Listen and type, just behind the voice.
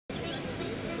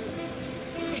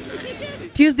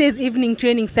Tuesday's evening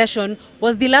training session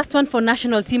was the last one for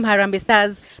national team Harambee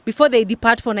Stars before they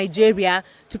depart for Nigeria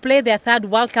to play their third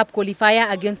World Cup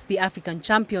qualifier against the African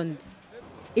champions.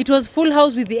 It was full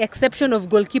house with the exception of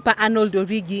goalkeeper Arnold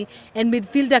Origi and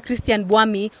midfielder Christian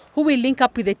Bwamy, who will link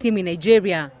up with the team in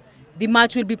Nigeria. The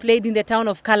match will be played in the town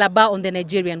of Calabar on the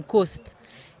Nigerian coast.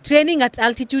 Training at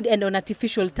altitude and on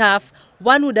artificial turf,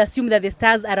 one would assume that the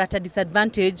Stars are at a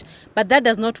disadvantage, but that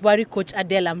does not worry coach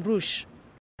Adel Amrouche.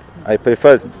 I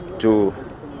prefer to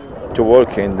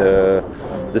work in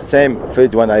the same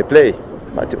field when I play,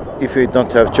 but if we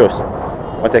don't have choice,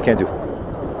 what I can do?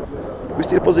 We're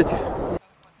still positive.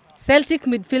 Celtic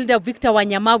midfielder Victor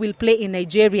Wanyama will play in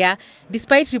Nigeria,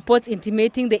 despite reports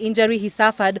intimating the injury he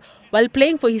suffered while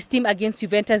playing for his team against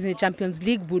Juventus in the Champions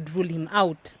League would rule him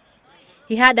out.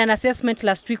 He had an assessment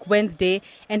last week Wednesday,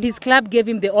 and his club gave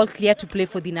him the all-clear to play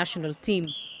for the national team.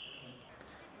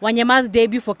 Wanyama's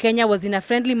debut for Kenya was in a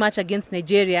friendly match against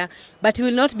Nigeria, but he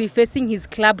will not be facing his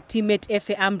club teammate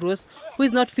Adel Amrouche, who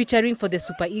is not featuring for the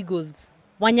Super Eagles.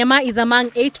 Wanyama is among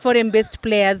 8 foreign-based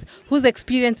players whose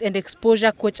experience and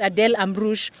exposure coach Adel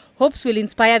Amrouche hopes will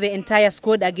inspire the entire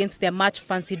squad against their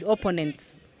much-fancied opponents.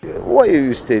 Why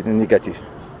you stay negative?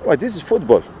 Why, this is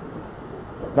football.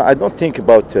 No, I don't think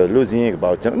about losing,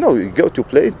 no, you go to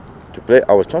play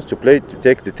our chance to play, to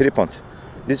take the 3 points.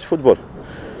 This is football.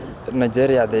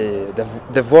 Nigeria,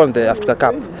 they've won the Africa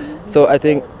Cup, so I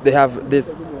think they have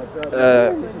this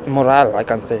morale, I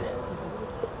can say,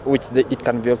 which it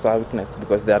can be also a weakness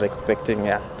because they are expecting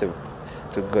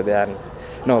to go there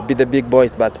and be the big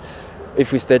boys. But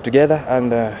if we stay together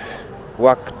and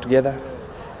work together,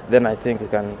 then I think we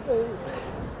can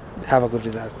have a good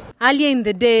result. Earlier in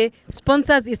the day,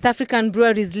 sponsors East African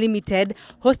Breweries Limited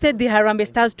hosted the Harambee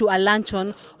Stars to a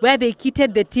luncheon where they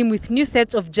kitted the team with new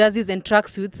sets of jerseys and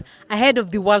tracksuits ahead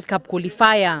of the World Cup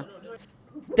qualifier.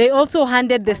 They also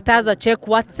handed the Stars a check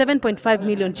worth 7.5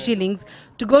 million shillings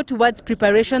to go towards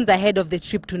preparations ahead of the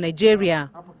trip to Nigeria.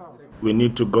 We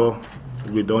need to go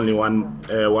with only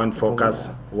one focus,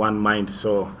 one mind.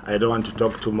 So I don't want to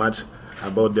talk too much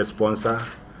about the sponsor.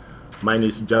 Mine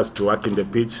is just to work in the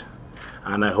pitch,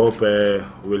 and I hope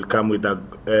we'll come with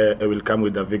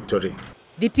a victory.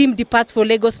 The team departs for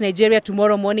Lagos, Nigeria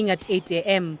tomorrow morning at 8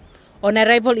 a.m. On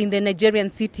arrival in the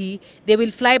Nigerian city, they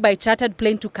will fly by chartered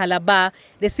plane to Calabar,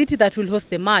 the city that will host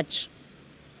the match.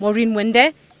 Maureen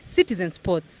Wende, Citizen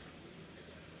Sports.